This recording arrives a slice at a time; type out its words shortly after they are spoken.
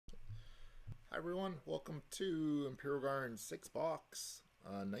Hi everyone, welcome to Imperial Garden 6 box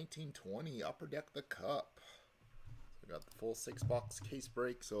 1920 Upper Deck the Cup. So I got the full 6 box case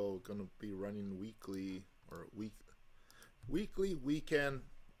break, so gonna be running weekly or weekend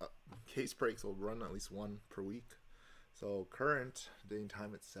case breaks. Will run at least one per week. So current day and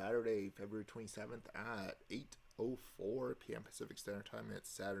time, it's Saturday, February 27th at 8:04 p.m. Pacific Standard Time. It's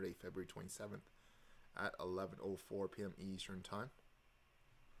Saturday, February 27th at 11:04 p.m. Eastern Time.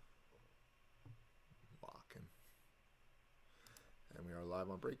 And we are live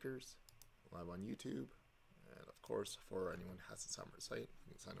on Breakers, live on YouTube, and of course, for anyone who has a summer site, you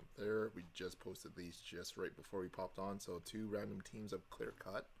can sign up there. We just posted these just right before we popped on, so 2 random teams of clear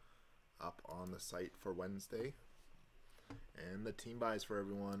cut up on the site for Wednesday. And the team buys for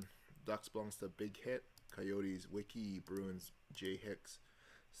everyone: Ducks belongs to Big Hit, Coyotes Wiki, Bruins J Hicks,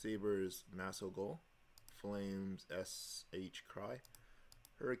 Sabres Masso Goal, Flames SH Cry,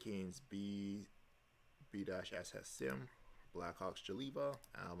 Hurricanes B-SS Sim, Blackhawks Jaliva,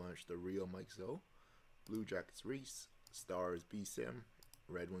 Avalanche The Real Mike Zoe, Blue Jackets Reese, Stars B Sim,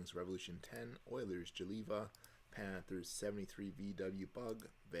 Red Wings Revolution 10, Oilers Jaliva, Panthers 73 VW Bug,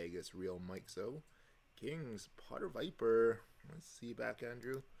 Vegas Real Mike Zoe, Kings Potter Viper, let's see you back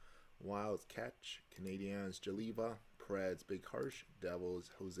Andrew, Wilds Catch, Canadiens Jaliva, Preds Big Harsh, Devils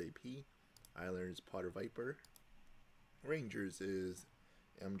Jose P, Islanders Potter Viper, Rangers is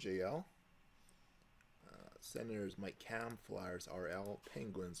MJL, Senators Mike Cam, Flyers RL,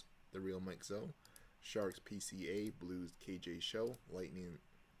 Penguins The Real Mike Zoe, Sharks PCA, Blues KJ Show, Lightning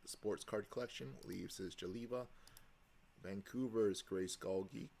Sports Card Collection, Leafs is Jaliva, Vancouver's Gray Skull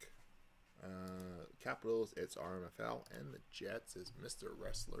Geek, Capitals it's RMFL, and the Jets is Mr.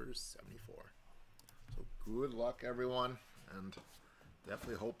 Wrestlers 74. So good luck everyone, and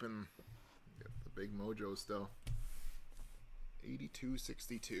definitely hoping get the big mojo still.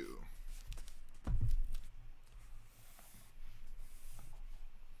 82-62.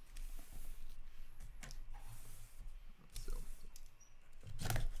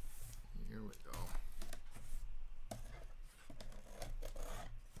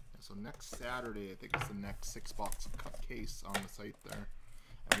 So next Saturday, I think it's the next 6 box cut case on the site there.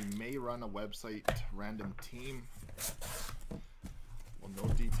 And we may run a website random team. Well, no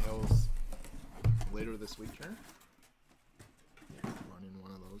details later this week here. Running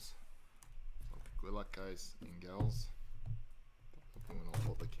one of those. So good luck guys and gals. I'm going to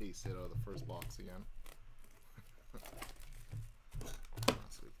pull the case hit out of the first box again.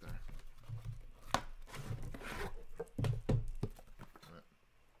 Last week there.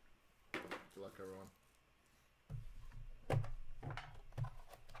 Good luck, everyone.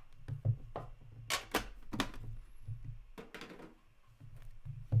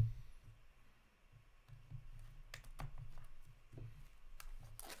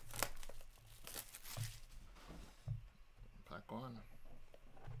 Pack one.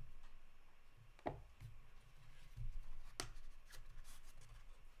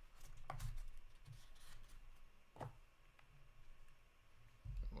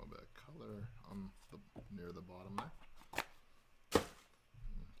 A little bit of color on the near the bottom there.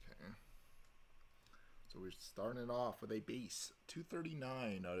 Okay. So we're starting it off with a base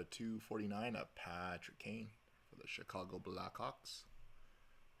 239 out of 249 of Patrick Kane for the Chicago Blackhawks.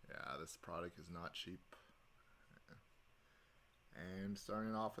 Yeah, this product is not cheap. And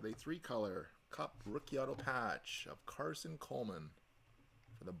starting off with a 3-color Cup rookie auto patch of Carson Coleman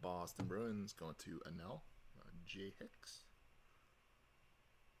for the Boston Bruins, going to Anel J Hicks.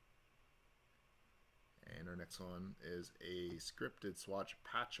 And our next one is a scripted swatch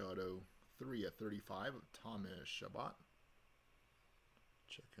patch auto 3 of 35 of Thomas Chabot.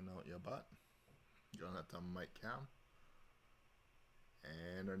 Checking out your butt. Going out to Mike Cam.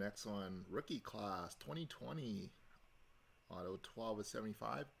 And our next one, rookie class 2020 auto 12 of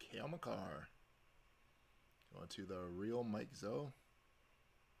 75 Kale McCarr. Going to the Real Mike Zoe.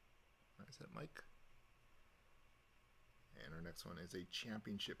 Is that Mike? And our next one is a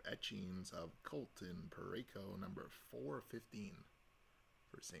championship etchings of Colton Parayko, number 415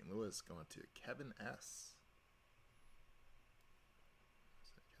 for St. Louis, going to Kevin S.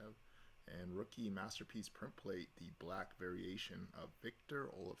 And rookie masterpiece print plate, the black variation of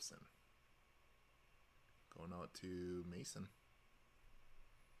Victor Olofsson, going out to Mason.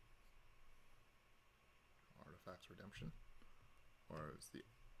 Artifacts Redemption, or is the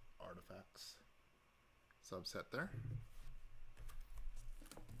Artifacts subset there?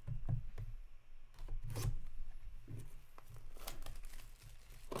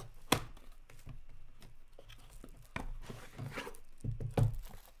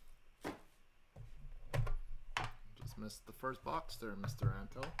 Just missed the first box there, Mr.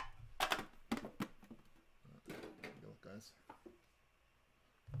 Anto.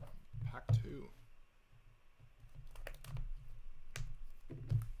 Pack 2.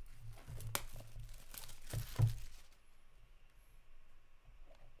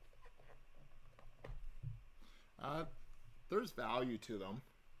 There's value to them.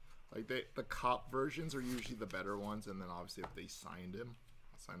 Like the cop versions are usually the better ones, and then obviously if they signed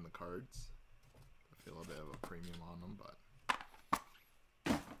the cards, I feel a bit of a premium on them, but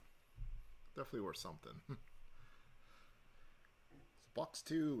definitely worth something. So box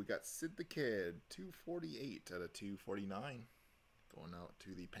 2, we got Sid the Kid, 248 out of 249, going out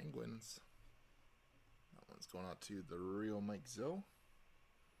to the Penguins. That one's going out to the real Mike Zoe.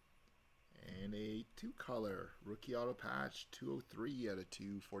 And a 2-color rookie auto patch, 203 out of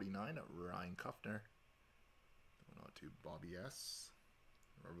 249 at Ryan Kuffner. Going out to Bobby S.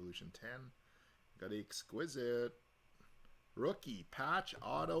 Revolution 10. Got a Exquisite rookie patch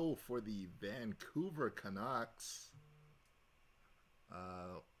auto for the Vancouver Canucks.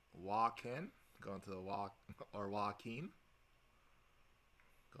 Joaquin, going to the Joaquin.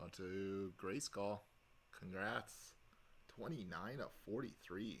 Going to Grayskull. Congrats. 29 of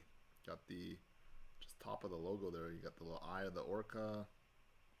 43. Got the just top of the logo there. You got the little eye of the orca,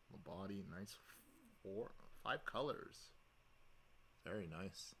 the body. Nice 5 colors. Very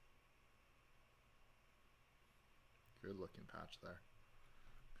nice. Good looking patch there.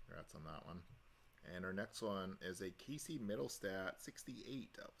 Congrats on that one. And our next one is a Casey Middlestat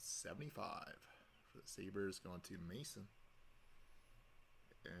 68 of 75 for the Sabres, going to Mason.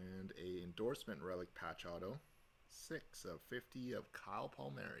 And a endorsement relic patch auto, 6 of 50 of Kyle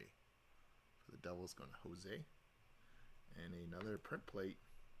Palmieri. For the Devils, going to Jose. And another print plate.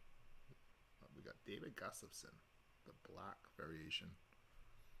 We got David Gustafson, the black variation.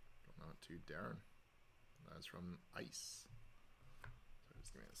 Going out to Darren. That's from Ice. So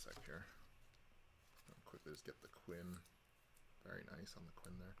just give me a sec here. I'll quickly just get the Quinn. Very nice on the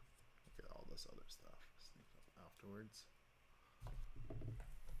Quinn there. Look at all this other stuff. Sneak up afterwards.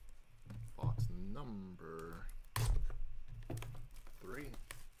 Box number 3.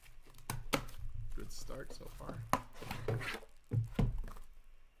 Good start so far.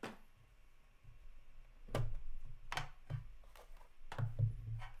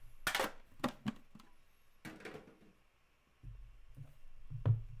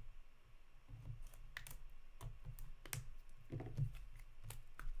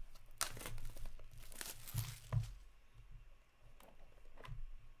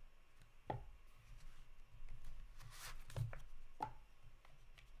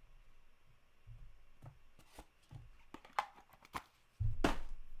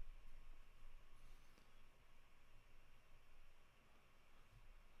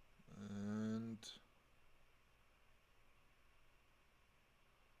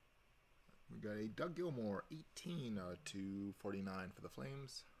 We got a Doug Gilmour, 18 out of 249 for the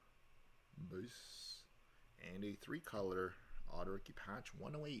Flames. Boost. And a 3-color auto rookie patch,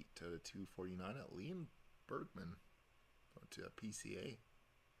 108 out of 249 at Liam Bergman. Going to a PCA.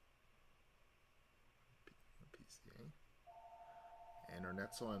 And our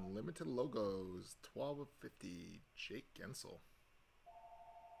next one, limited logos, 12 of 50, Jake Gensel.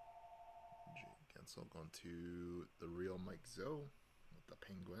 Jake Gensel going to the real Mike Zoe with the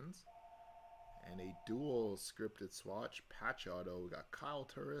Penguins. And a dual scripted swatch patch auto. We got Kyle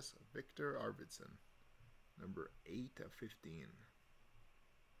Turris, Victor Arvidsson. Number 8 of 15.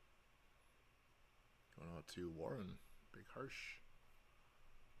 Going out to Warren, Big Harsh.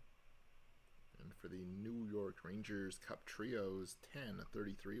 And for the New York Rangers Cup Trios, 10 of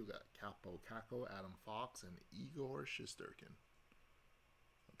 33. We got Capo Caco, Adam Fox, and Igor Shesterkin.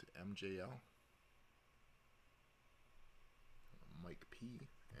 Out to MJL. Mike P.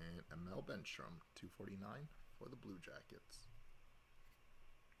 And Emil Benstrom, 249 for the Blue Jackets.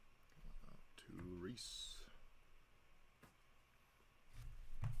 To Reese.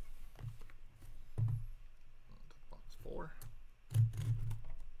 On to box 4.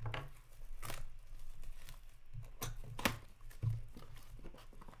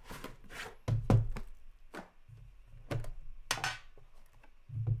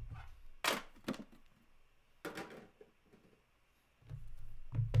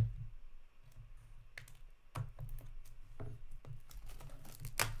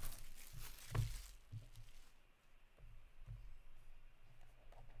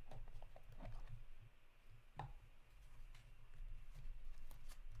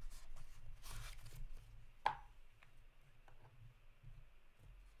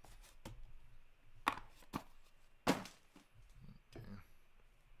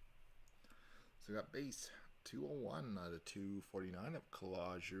 So we got base 201 out of 249 of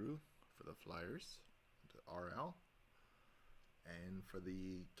Kalaju for the Flyers to RL. And for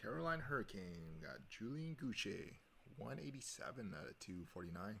the Carolina Hurricane, we got Julian Goucher, 187 out of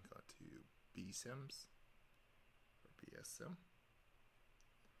 249. Got to B Sims or BS Sim.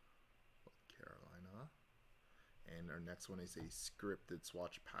 Carolina. And our next one is a scripted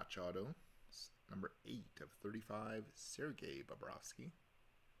swatch patch auto. Number 8 of 35, Sergei Bobrovsky.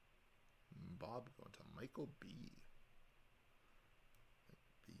 Bob going to Michael B.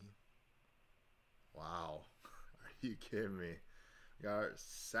 Wow. Are you kidding me? We got our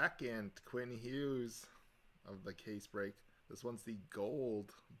second Quinn Hughes of the case break. This one's the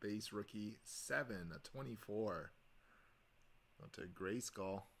gold base rookie 7 of 24. Going to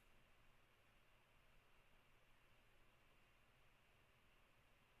Grayskull.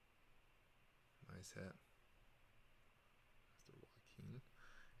 Nice hit. Mr. Joaquin.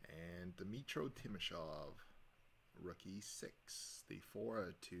 And Dmitro Timashov, rookie 6. The 4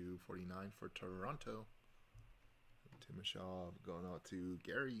 of 249 for Toronto. Timashov going out to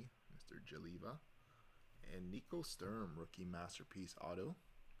Gary, Mr. Jaliva. And Nico Sturm, rookie masterpiece auto.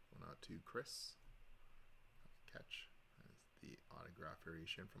 Going out to Chris. Catch. That's the autograph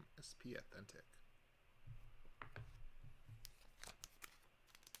variation from SP Authentic.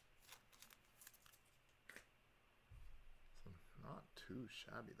 Not too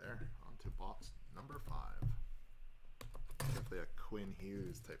shabby there. On to box number 5. Definitely a Quinn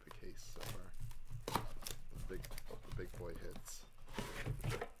Hughes type of case so far. The big boy hits.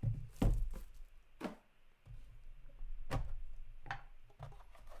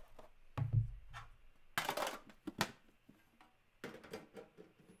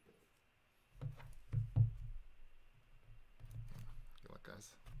 Good luck,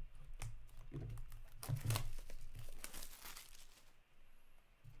 guys.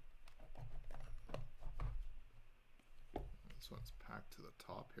 This one's packed to the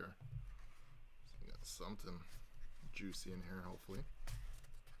top here. So we got something juicy in here, hopefully.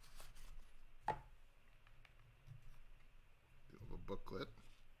 Do have a booklet.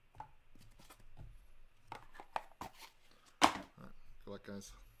 Alright, good luck,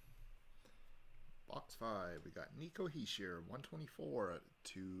 guys. Box 5, we got Nico Hischier, 124 at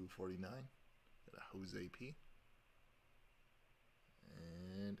 249. Got a Jose P.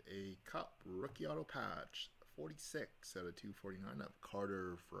 And a Cup rookie auto patch, 46 out of 249 of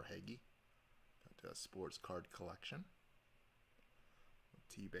Carter Verhaeghe. Got a sports card collection.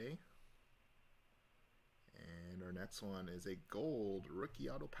 T-Bay. And our next one is a gold rookie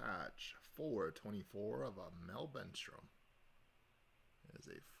auto patch, 4/24 of a Mel Benstrom. It is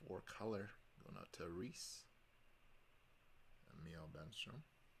a 4-color going out to Reese. Mel Benstrom.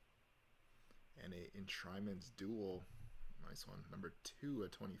 And a Enshrinement's Duel. Nice one. Number 2 of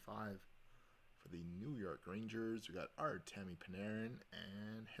 25 for the New York Rangers. We got Artemi Panarin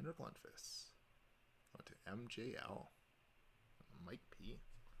and Henrik Lundqvist. Going to MJL. Mike P.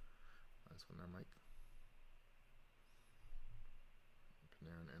 Nice one there, Mike.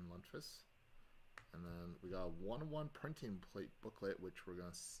 Panarin and Lundqvist. And then we got a 1-1 printing plate booklet, which we're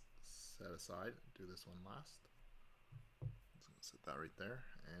going to set aside. Do this one last. Let's set that right there.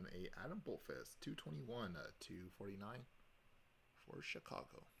 And a Adam Bullfist, 221 at 249 for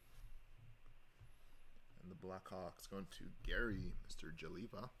Chicago. And the Blackhawks going to Gary, Mr.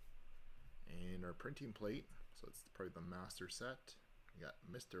 Jaliva. And our printing plate, so it's probably the master set. We got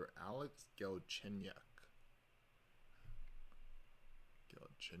Mr. Alex Galchenyuk.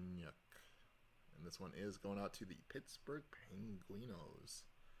 And this one is going out to the Pittsburgh Penguinos.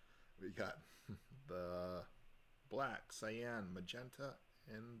 We got the black, cyan, magenta,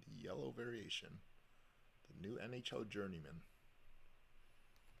 and the yellow variation. The new NHL journeyman.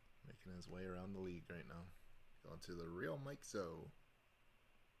 Making his way around the league right now. Going to the real Mike Zoe.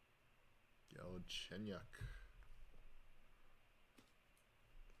 Galchenyuk.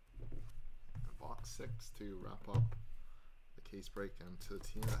 Box 6 to wrap up the case break, and to the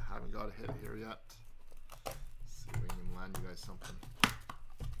team that haven't got a hit here yet. See if we can land you guys something.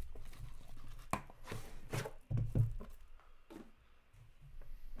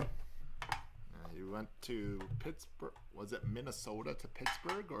 You went to Pittsburgh. Was it Minnesota to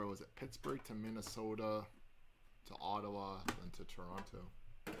Pittsburgh, or was it Pittsburgh to Minnesota to Ottawa, then to Toronto?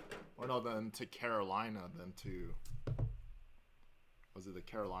 Or no, then to Carolina, then to... Was it the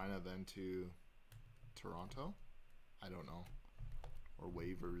Carolina, then to Toronto? I don't know. Or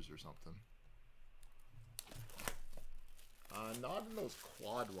waivers or something. Not in those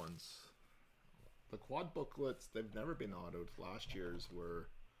quad ones. The quad booklets, they've never been autoed. Last year's were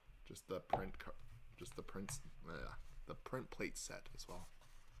just the print, the print plate set as well.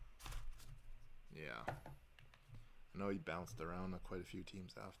 Yeah. I know he bounced around quite a few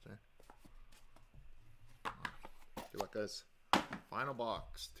teams after. Good luck, guys. Final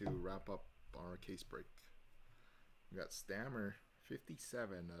box to wrap up our case break. We got Stammer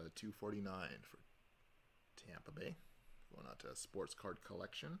 57 out of 249 for Tampa Bay. Going out to a sports card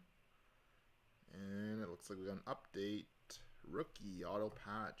collection. And it looks like we got an update. Rookie auto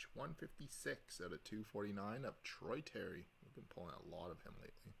patch 156 out of 249 of Troy Terry. We've been pulling a lot of him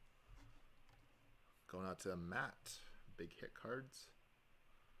lately. Going out to Matt. Big hit cards.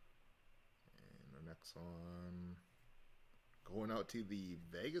 And our next one. Going out to the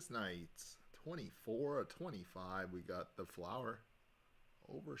Vegas Knights. 24 of 25. We got the Flower.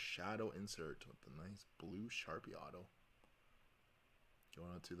 Overshadow insert with the nice blue Sharpie auto.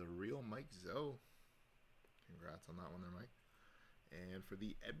 Going out to the real Mike Zoe. Congrats on that one there, Mike. And for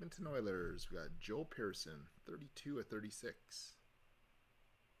the Edmonton Oilers, we got Joe Pearson, 32 of 36.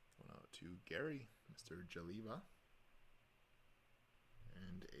 Going out to Gary, Mr. Jaliva.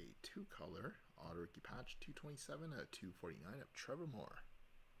 And a two-color auto rookie patch, 227 out of 249 of Trevor Moore.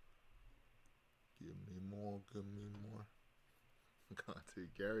 Give me more, give me more. Going out to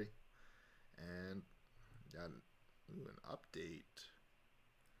Gary. And got an update.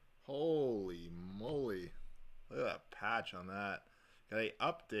 Holy moly. Look at that patch on that. Got a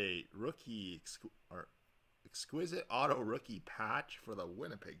update. Rookie exquisite auto rookie patch for the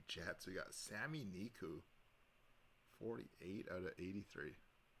Winnipeg Jets. We got Sammy Niku. 48 out of 83.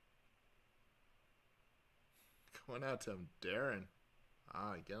 Going out to him, Darren.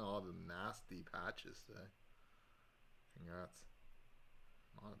 Getting all the nasty patches today. Congrats.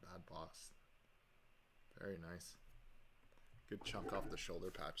 Not a bad box. Very nice. Good chunk off the shoulder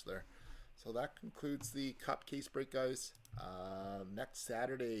patch there. So that concludes the Cup case break, guys. Next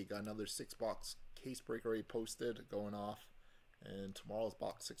Saturday, got another 6-box case break already posted going off. And tomorrow's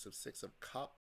box 6 of 6 of Cup.